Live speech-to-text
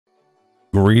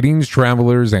Greetings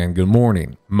travelers and good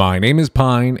morning. My name is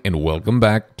Pine and welcome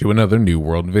back to another New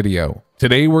World video.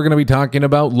 Today we're going to be talking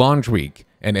about launch week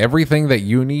and everything that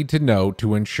you need to know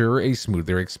to ensure a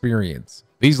smoother experience.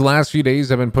 These last few days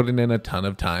I've been putting in a ton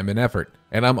of time and effort,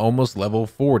 and I'm almost level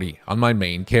 40 on my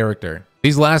main character.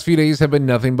 These last few days have been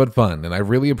nothing but fun, and I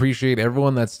really appreciate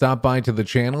everyone that stopped by to the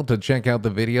channel to check out the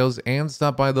videos and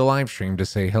stop by the live stream to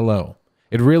say hello.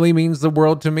 It really means the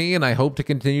world to me, and I hope to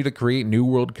continue to create New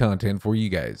World content for you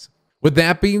guys. With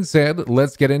that being said,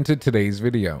 let's get into today's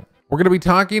video. We're going to be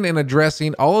talking and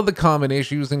addressing all of the common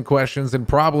issues and questions and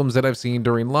problems that I've seen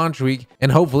during launch week, and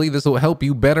hopefully this will help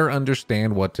you better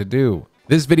understand what to do.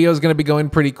 This video is going to be going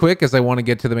pretty quick as I want to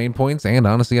get to the main points, and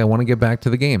honestly, I want to get back to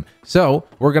the game. So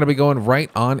we're going to be going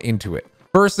right on into it.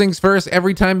 First things first,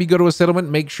 every time you go to a settlement,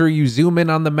 make sure you zoom in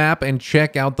on the map and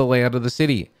check out the layout of the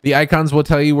city. The icons will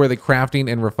tell you where the crafting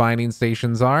and refining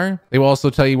stations are. They will also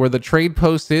tell you where the trade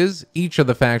post is, each of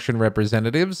the faction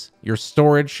representatives, your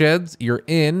storage sheds, your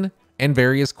inn, and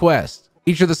various quests.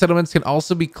 Each of the settlements can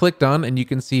also be clicked on and you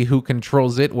can see who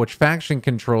controls it, which faction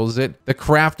controls it, the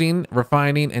crafting,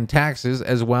 refining, and taxes,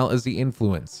 as well as the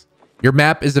influence. Your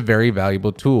map is a very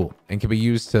valuable tool and can be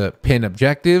used to pin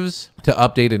objectives, to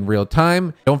update in real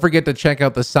time. Don't forget to check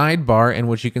out the sidebar in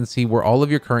which you can see where all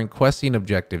of your current questing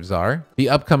objectives are, the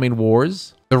upcoming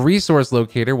wars, the resource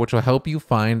locator, which will help you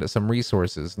find some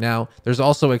resources. Now, there's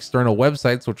also external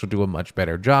websites which will do a much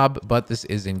better job, but this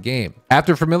is in game.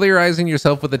 After familiarizing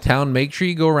yourself with the town, make sure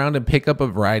you go around and pick up a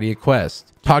variety of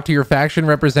quests. Talk to your faction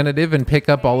representative and pick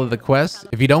up all of the quests.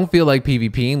 If you don't feel like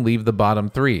PvPing, leave the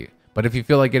bottom 3. But if you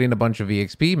feel like getting a bunch of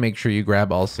EXP, make sure you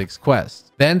grab all 6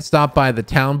 quests. Then stop by the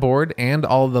town board and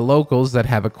all of the locals that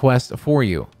have a quest for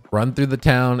you. Run through the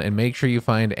town and make sure you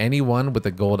find anyone with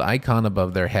a gold icon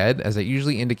above their head, as it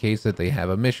usually indicates that they have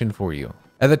a mission for you.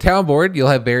 At the town board, you'll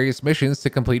have various missions to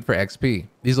complete for XP.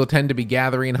 These will tend to be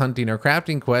gathering, hunting, or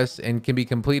crafting quests and can be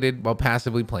completed while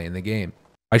passively playing the game.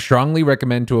 I strongly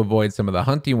recommend to avoid some of the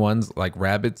hunting ones like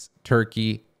rabbits,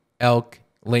 turkey, elk,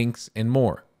 lynx, and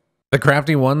more. The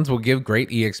crafting ones will give great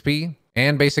EXP,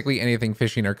 and basically anything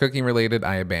fishing or cooking related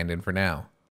I abandon for now.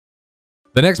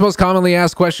 The next most commonly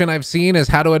asked question I've seen is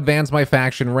how to advance my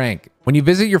faction rank. When you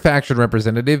visit your faction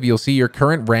representative, you'll see your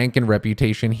current rank and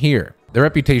reputation here. The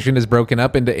reputation is broken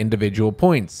up into individual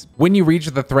points. When you reach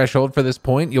the threshold for this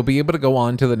point, you'll be able to go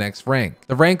on to the next rank.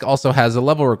 The rank also has a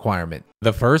level requirement.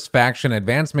 The first faction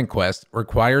advancement quest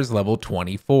requires level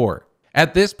 24.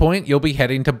 At this point, you'll be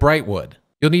heading to Brightwood.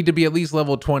 You'll need to be at least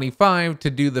level 25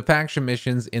 to do the faction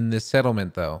missions in this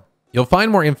settlement though. You'll find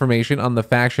more information on the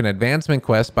faction advancement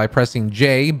quest by pressing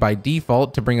J by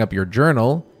default to bring up your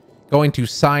journal, going to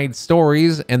side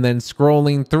stories, and then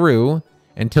scrolling through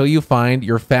until you find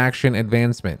your faction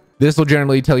advancement. This will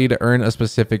generally tell you to earn a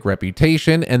specific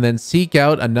reputation and then seek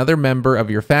out another member of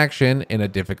your faction in a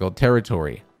difficult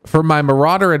territory. For my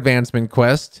Marauder advancement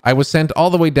quest, I was sent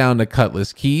all the way down to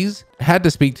Cutlass Keys, had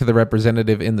to speak to the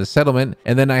representative in the settlement,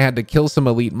 and then I had to kill some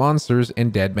elite monsters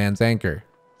in Dead Man's Anchor.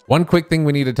 One quick thing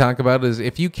we need to talk about is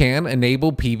if you can,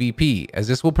 enable PvP, as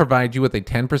this will provide you with a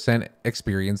 10%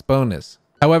 experience bonus.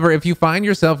 However, if you find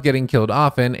yourself getting killed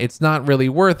often, it's not really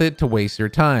worth it to waste your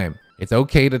time. It's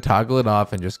okay to toggle it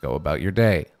off and just go about your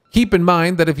day. Keep in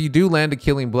mind that if you do land a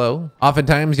killing blow,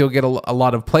 oftentimes you'll get a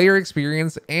lot of player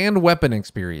experience and weapon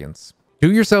experience. Do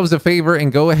yourselves a favor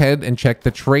and go ahead and check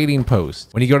the trading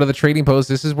post. When you go to the trading post,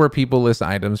 this is where people list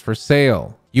items for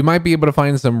sale. You might be able to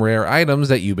find some rare items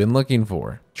that you've been looking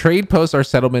for. Trade posts are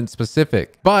settlement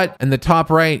specific, but in the top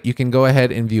right, you can go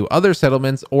ahead and view other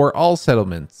settlements or all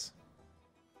settlements.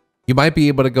 You might be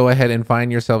able to go ahead and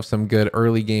find yourself some good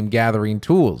early game gathering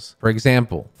tools. For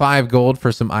example, 5 gold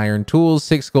for some iron tools,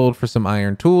 6 gold for some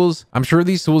iron tools. I'm sure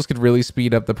these tools could really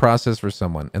speed up the process for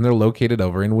someone, and they're located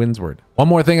over in Windsward. One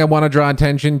more thing I want to draw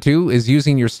attention to is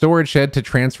using your storage shed to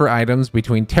transfer items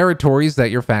between territories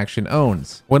that your faction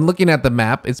owns. When looking at the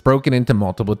map, it's broken into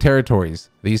multiple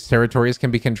territories. These territories can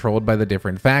be controlled by the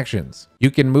different factions. You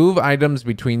can move items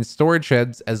between storage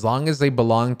sheds as long as they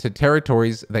belong to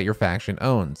territories that your faction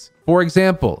owns. For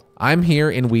example, I'm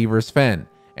here in Weaver's Fen,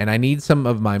 and I need some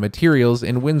of my materials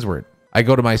in Windsward. I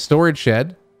go to my storage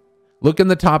shed, look in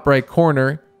the top right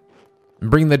corner,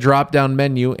 and bring the drop-down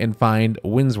menu and find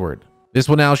Windsward. This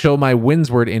will now show my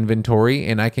Windsward inventory,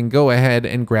 and I can go ahead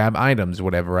and grab items,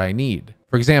 whatever I need.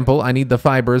 For example, I need the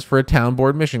fibers for a town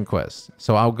board mission quest,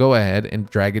 so I'll go ahead and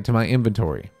drag it to my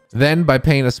inventory. Then, by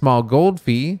paying a small gold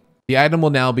fee, the item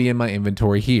will now be in my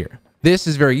inventory here. This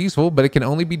is very useful, but it can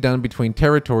only be done between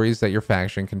territories that your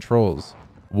faction controls.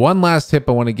 One last tip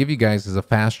I want to give you guys is a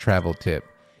fast travel tip.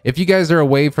 If you guys are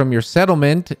away from your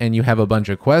settlement and you have a bunch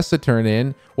of quests to turn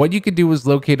in, what you could do is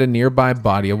locate a nearby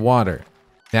body of water.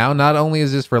 Now, not only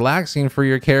is this relaxing for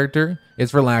your character,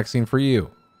 it's relaxing for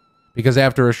you. Because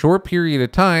after a short period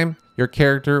of time, your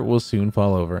character will soon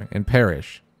fall over and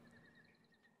perish.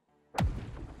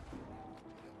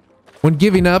 When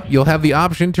giving up, you'll have the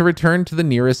option to return to the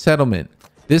nearest settlement.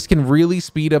 This can really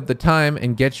speed up the time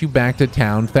and get you back to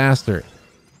town faster.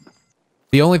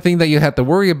 The only thing that you have to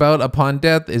worry about upon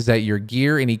death is that your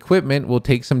gear and equipment will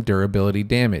take some durability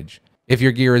damage. If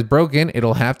your gear is broken,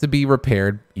 it'll have to be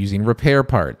repaired using repair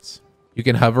parts. You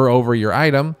can hover over your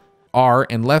item, R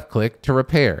and left click to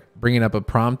repair, bringing up a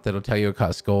prompt that'll tell you it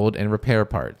costs gold and repair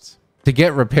parts. To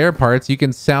get repair parts, you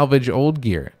can salvage old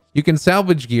gear. You can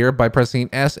salvage gear by pressing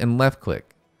S and left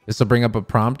click. This will bring up a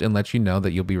prompt and let you know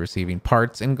that you'll be receiving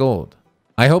parts and gold.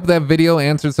 I hope that video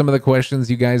answered some of the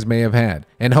questions you guys may have had,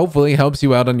 and hopefully helps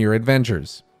you out on your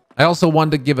adventures. I also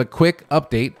wanted to give a quick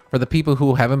update for the people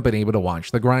who haven't been able to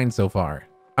watch the grind so far.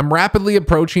 I'm rapidly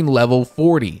approaching level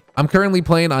 40. I'm currently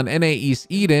playing on NA East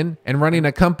Eden and running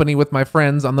a company with my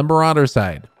friends on the Marauder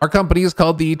side. Our company is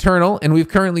called the Eternal, and we've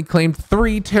currently claimed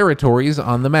 3 territories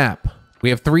on the map. We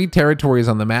have 3 territories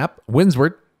on the map: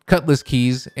 Windsward, Cutlass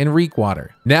Keys, and Reekwater.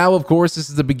 Now, of course, this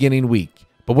is the beginning week.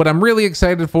 But what I'm really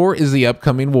excited for is the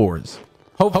upcoming wars.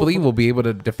 Hopefully, we'll be able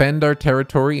to defend our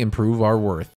territory and prove our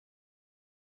worth.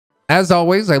 As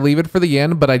always, I leave it for the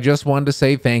end, but I just wanted to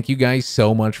say thank you guys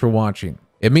so much for watching.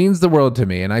 It means the world to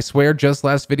me, and I swear just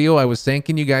last video I was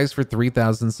thanking you guys for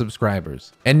 3,000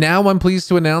 subscribers. And now I'm pleased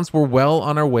to announce we're well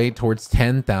on our way towards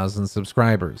 10,000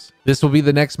 subscribers. This will be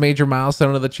the next major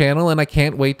milestone of the channel, and I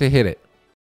can't wait to hit it.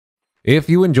 If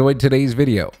you enjoyed today's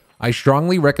video, I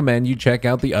strongly recommend you check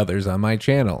out the others on my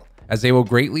channel, as they will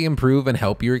greatly improve and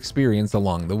help your experience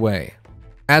along the way.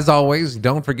 As always,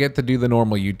 don't forget to do the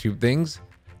normal YouTube things: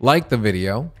 like the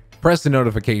video, press the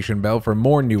notification bell for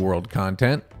more New World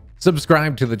content,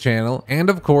 subscribe to the channel, and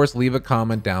of course leave a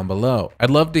comment down below.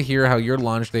 I'd love to hear how your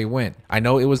launch day went. I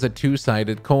know it was a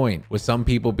two-sided coin, with some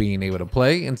people being able to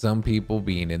play and some people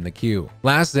being in the queue.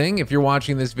 Last thing, if you're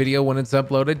watching this video when it's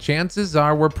uploaded, chances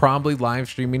are we're probably live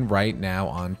streaming right now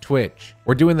on Twitch.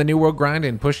 We're doing the New World grind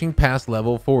and pushing past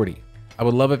level 40. I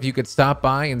would love if you could stop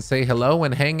by and say hello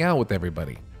and hang out with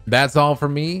everybody. That's all for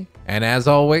me, and as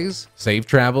always, safe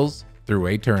travels through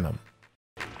Aeternum.